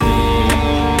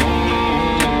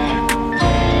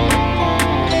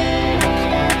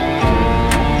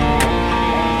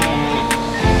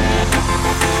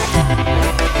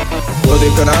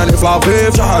كنعاني في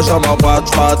العفيف شي حاجة ما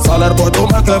بغاتش فات صالير بوحدو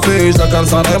ما كافيش لا كان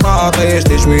صالير ما عطيش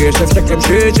لي شوية شفتك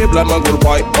مشيتي بلا ما نقول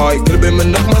باي باي قلبي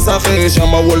منك ما ساخيش يا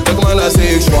ما ولدك ما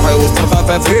ناسيكش روحي وسط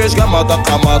الخفافيش كاع ما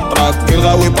دقة ما طراك كي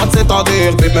الغاوي بات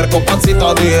سيتادير بيميركو بات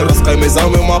سيتادير رزقي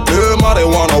ميزاوي وما بلو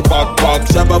ماريوانا وباك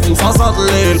باك شباب في مصاصات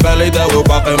الليل بالي داوي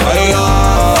وباقي مغير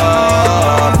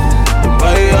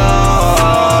مغير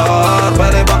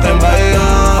بالي باقي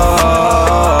مغير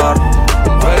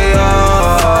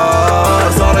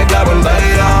صاري قبل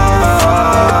ضيع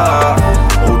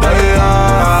وضيع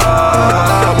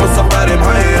مستقبلي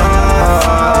مغير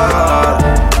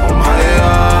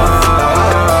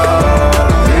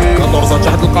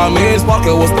تحت القميص باركي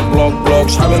وسط البلوك بلوك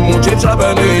شحال من موتشي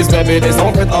بشابانيس بابي لي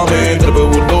سون فيتامين دربي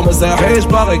ولدو مساحيش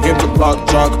باغي كيف البلاك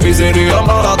جاك بيزيريا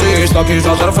ما راضيش لاكي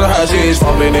جاجر في الحشيش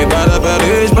فاميني بالا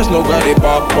باريش باش نوكالي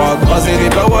باك باك غازيلي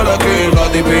بلا ولا كيل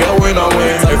غادي بيا وينا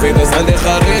وين صيفي ناس عندي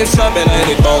خريف شابين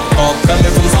عيني توك توك كامل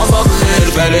في مصاصات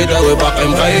الليل بالي داوي باقي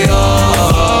مغير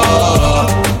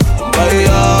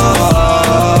مغير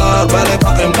بالي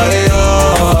باقي مغير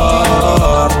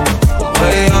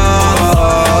مغير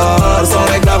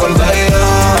صاري قبل ضيع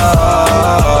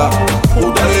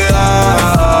وضيع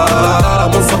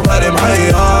مستقبلي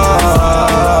مغير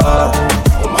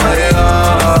ومغير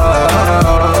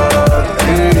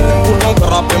كلهم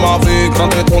كرابي ما فيك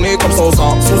رانيتوني كم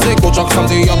صوصة سوزيك وجاك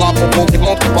خمدي يلا بوبو كي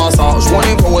تموت كباسة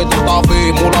جواني برويد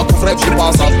مطافي مولا كفريك شي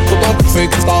باسة كلهم كفيك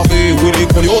كفتافي ويلي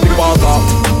كل يوم دي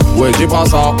باسة Ouais dis pas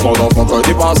ça, pendant qu'on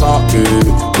dis pas ça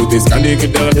tout est scanné qui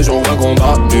derrière les jours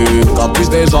condamnés Capiche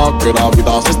déjà que la vie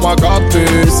d'artiste m'a gâté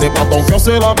C'est pas ton cœur,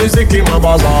 c'est la musique qui m'a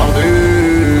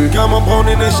bazardé كما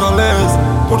بروني نشاليز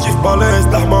كنتي في باليز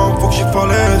لحمة فوق شي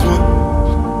فاليز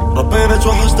ربينا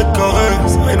توحشتك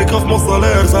كاريز عينيك في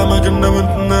مصالير زعما كنا بنت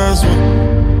الناس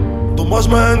دوماج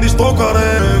ما عنديش طوك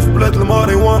عريف بلاد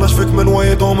الماريوانا شفيك من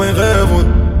ويد وما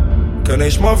يغيب كان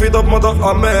عيش ما في ضب مذاق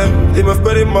أمير ديما في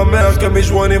بالي ما مير كان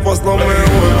بيجواني فاصلة مير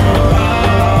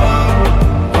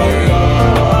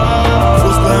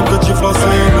فلوس لهم كتجي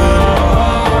فلاسيني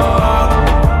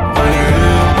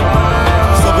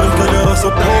صبر الكالي راسو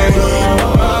بروبليم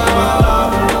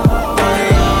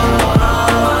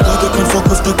هادا كان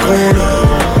فوكس تكوني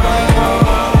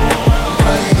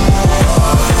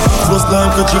فلوس لهم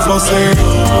كتجي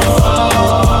فلاسيني